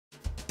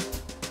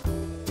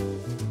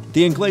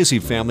The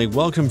Englese family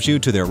welcomes you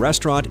to their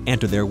restaurant and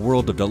to their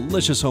world of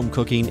delicious home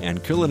cooking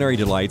and culinary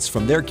delights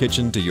from their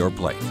kitchen to your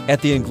plate.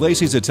 At the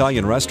Englese's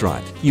Italian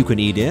restaurant, you can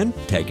eat in,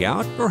 take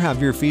out, or have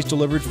your feast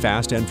delivered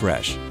fast and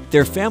fresh.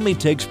 Their family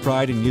takes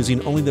pride in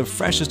using only the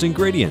freshest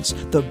ingredients,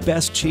 the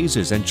best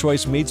cheeses and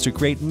choice meats to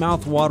create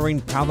mouth-watering,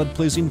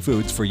 palate-pleasing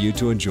foods for you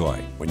to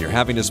enjoy. When you're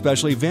having a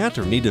special event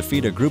or need to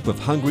feed a group of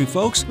hungry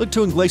folks, look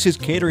to Englese's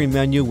catering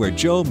menu where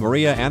Joe,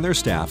 Maria, and their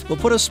staff will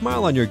put a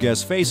smile on your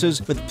guests'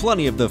 faces with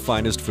plenty of the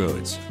finest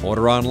foods.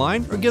 Order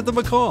online or give them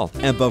a call,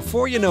 and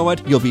before you know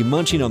it, you'll be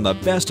munching on the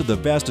best of the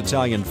best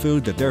Italian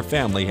food that their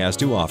family has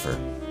to offer.